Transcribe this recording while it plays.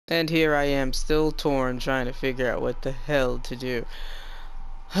And here I am, still torn, trying to figure out what the hell to do.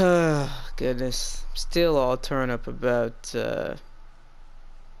 Goodness. Still all torn up about,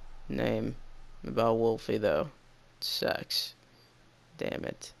 name. About Wolfie, though. Sucks. Damn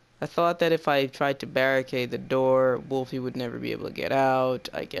it. I thought that if I tried to barricade the door, Wolfie would never be able to get out.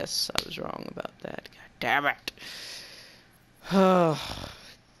 I guess I was wrong about that. God damn it.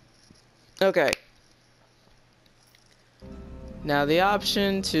 Okay. Now the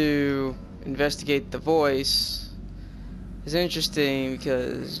option to investigate the voice is interesting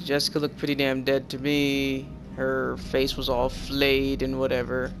because Jessica looked pretty damn dead to me. Her face was all flayed and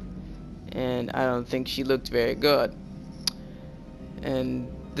whatever. And I don't think she looked very good. And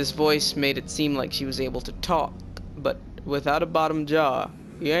this voice made it seem like she was able to talk, but without a bottom jaw.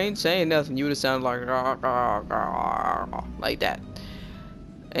 You ain't saying nothing. You would have sounded like that.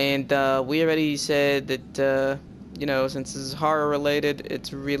 And we already said that, you know, since this is horror related,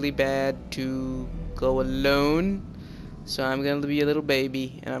 it's really bad to go alone. So I'm gonna be a little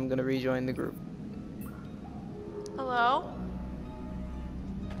baby, and I'm gonna rejoin the group. Hello?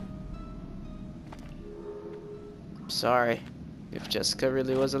 Sorry. If Jessica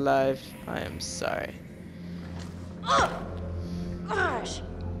really was alive, I am sorry. Ugh! Gosh!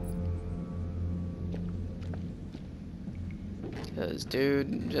 Cause,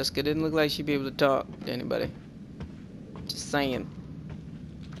 dude, Jessica didn't look like she'd be able to talk to anybody. Just saying.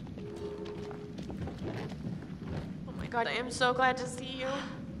 Oh my god, I am so glad to see you.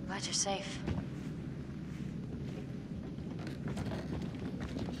 Glad you're safe.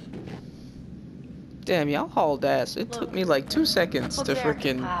 Damn, y'all hauled ass. It took me like 2 seconds Look to there.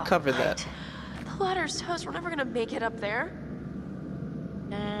 freaking Wow, cover right. that. The ladder's toast. We're never gonna make it up there.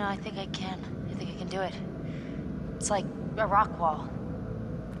 No, I think I can. I think I can do it. It's like a rock wall.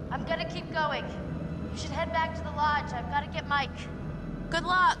 I'm gonna keep going. You should head back to the lodge. I've gotta get Mike. Good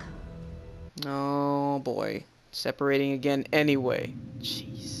luck. Oh boy. Separating again anyway.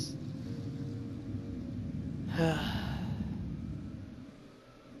 Jeez.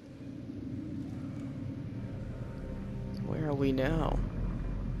 Where are we now?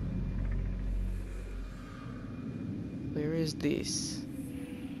 Where is this?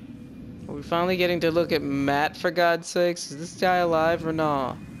 Are we finally getting to look at Matt, for God's sakes? Is this guy alive or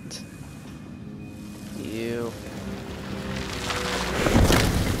not? Ew.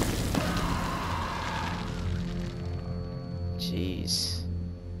 Jeez.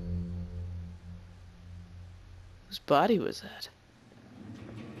 Whose body was that?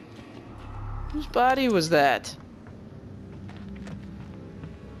 Whose body was that?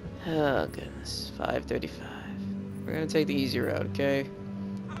 Oh goodness. 5:35. We're gonna take the easy route, okay?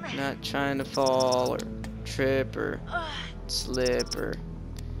 Not trying to fall or trip or slip or...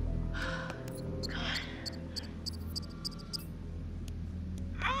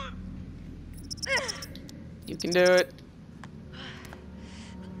 You can do it.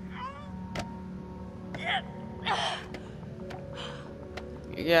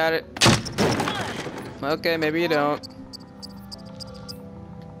 You got it. Okay, maybe you don't.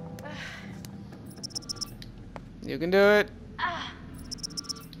 You can do it.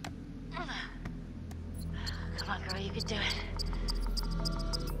 Come on, girl, you can do it.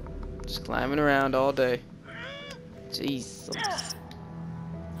 Just climbing around all day. Jeez.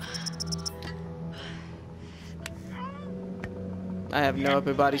 I have no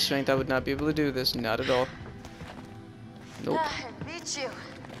upper body strength. I would not be able to do this. Not at all. Nope. I beat you.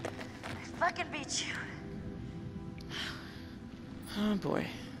 I fucking beat you. Oh boy.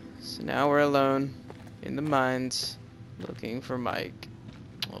 So now we're alone in the mines looking for Mike.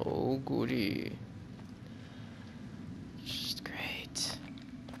 Oh goody. Just great.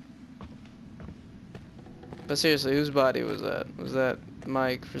 But seriously, whose body was that? Was that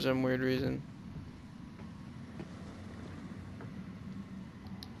Mike for some weird reason?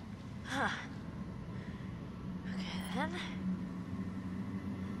 Huh. Okay, then.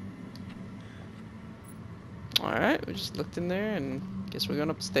 Alright, we just looked in there and guess we're going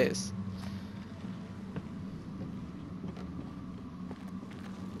upstairs.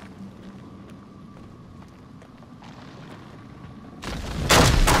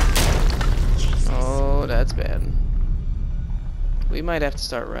 Jesus. Oh, that's bad. We might have to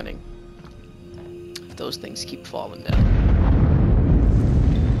start running. If those things keep falling down.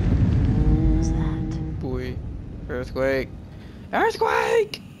 What's that? Boy. Earthquake.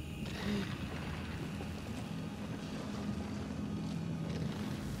 Earthquake!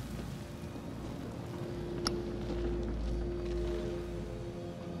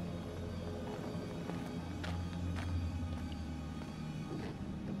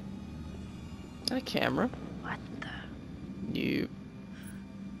 A camera. What the? You.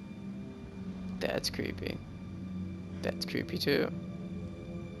 That's creepy. That's creepy too.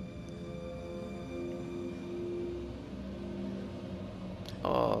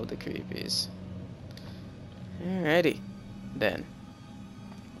 All the creepies. Alrighty, then.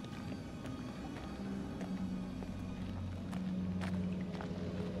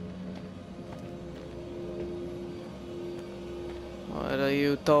 What are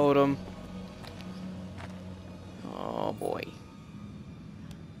you, totem? Oh boy.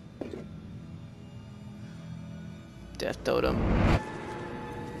 Death totem.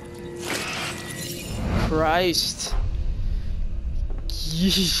 Christ.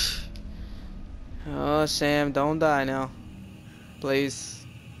 Yeesh. Oh, Sam, don't die now. Please.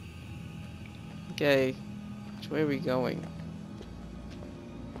 Okay. Which way are we going?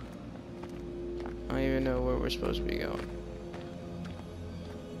 I don't even know where we're supposed to be going.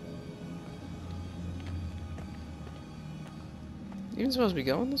 Even supposed to be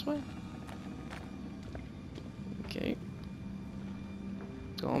going this way? Okay.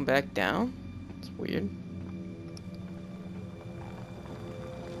 Going back down? It's weird.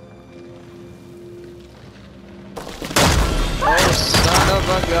 Oh, son of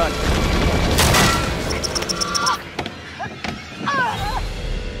a gun.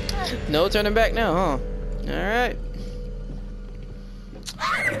 No turning back now, huh? Alright.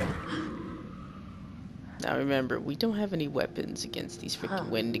 Now remember, we don't have any weapons against these freaking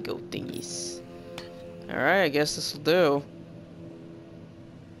Wendigo thingies. Alright, I guess this'll do.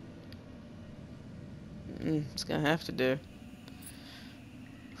 It's gonna have to do.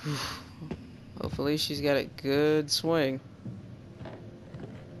 Hopefully she's got a good swing.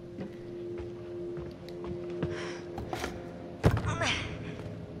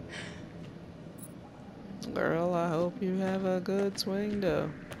 Girl, I hope you have a good swing though.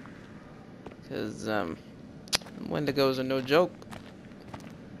 Cause Wendigos are no joke.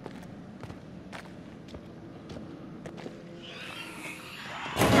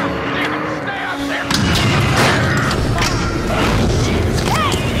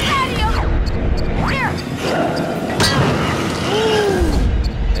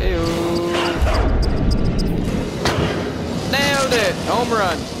 Nailed it! Home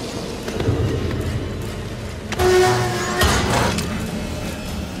run.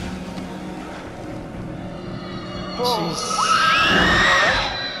 Jeez.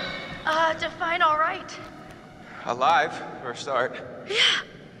 Define all right. Alive, for a start.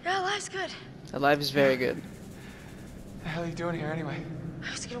 Yeah, life's good. Alive is very good. What the hell are you doing here anyway?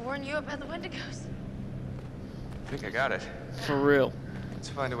 I was gonna warn you about the Wendigos. I think I got it. For real. Let's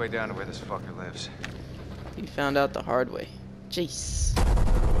find a way down to where this fucker lives. You found out the hard way. Jeez.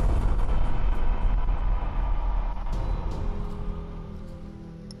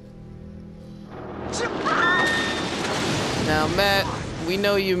 Now, Matt, we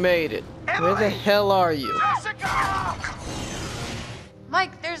know you made it. Where the hell are you?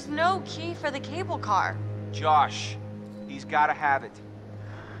 Mike, there's no key for the cable car. Josh, he's gotta have it.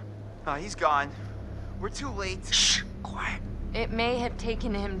 He's gone. We're too late. Shh, quiet. It may have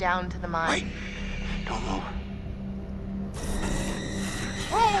taken him down to the mine. Wait, don't move.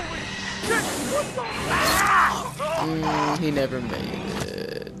 Holy shit! What the He never made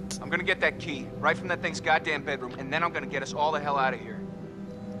it. I'm gonna get that key right from that thing's goddamn bedroom, and then I'm gonna get us all the hell out of here.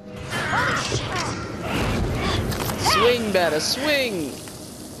 Swing, better swing.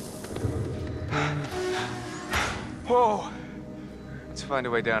 Whoa. Let's find a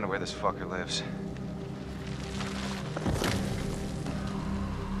way down to where this fucker lives.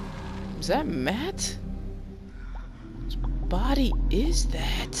 Is that Matt? Whose body is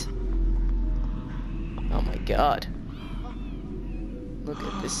that? Oh my god. Look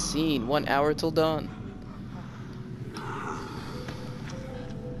at this scene. 1 hour till dawn.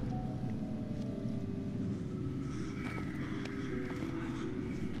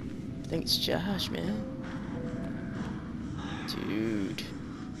 I think it's Josh, man. Dude.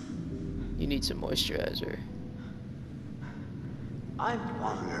 You need some moisturizer. I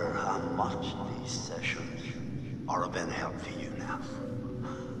wonder how much these sessions are of any help for you now.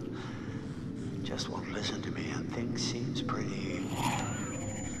 Just won't listen to me and things seems pretty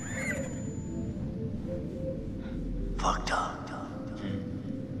fucked up.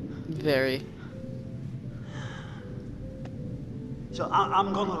 Very. So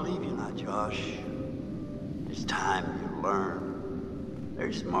I'm gonna leave you now, Josh. It's time you learn.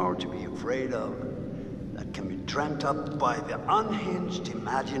 There's more to be afraid of that can be dreamt up by the unhinged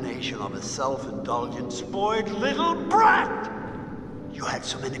imagination of a self-indulgent, spoiled little brat. You had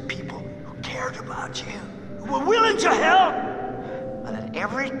so many people who cared about you, who were willing to help. But at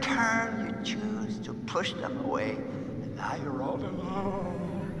every turn you choose to push them away, and now you're all alone.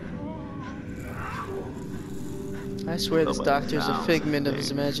 I swear this Nobody doctor's a sounds figment of safe.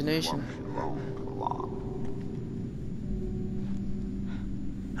 his imagination. Won't be alone for long.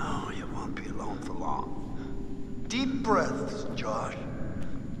 No, you won't be alone for long. Deep breaths, Josh.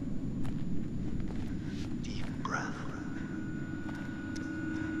 Deep breath.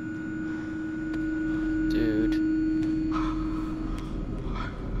 Dude.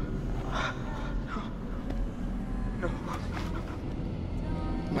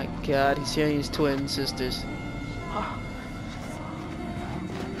 My God, he's hearing his twin sisters.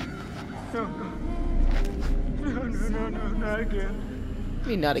 No, not again. I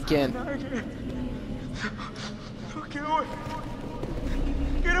mean, not again. Not again. Get away!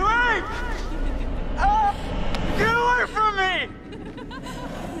 Get away! Ah! Get away from me!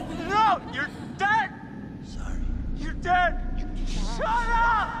 No, you're dead! Sorry. You're dead! Shut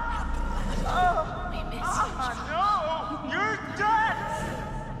up! No! You're dead!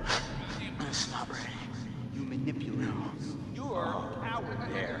 It's not ready. You manipulate. You are a coward.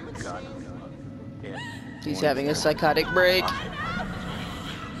 There, got him. Yeah. He's having a psychotic break. I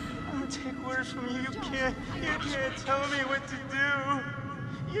don't take orders from you. You can't tell me what to do.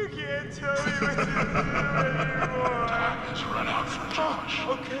 You can't tell me what to do anymore. It's run out for Josh.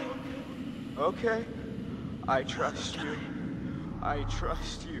 Okay. Okay. I trust you. I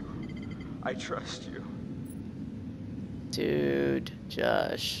trust you. I trust you. Dude,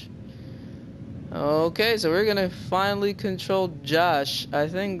 Josh. Okay, so we're gonna finally control Josh. I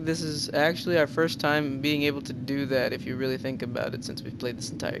think this is actually our first time being able to do that, if you really think about it, since we've played this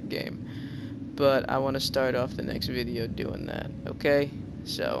entire game. But I want to start off the next video doing that, okay?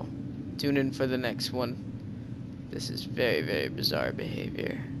 So, tune in for the next one. This is very, very bizarre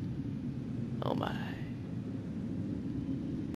behavior. Oh my.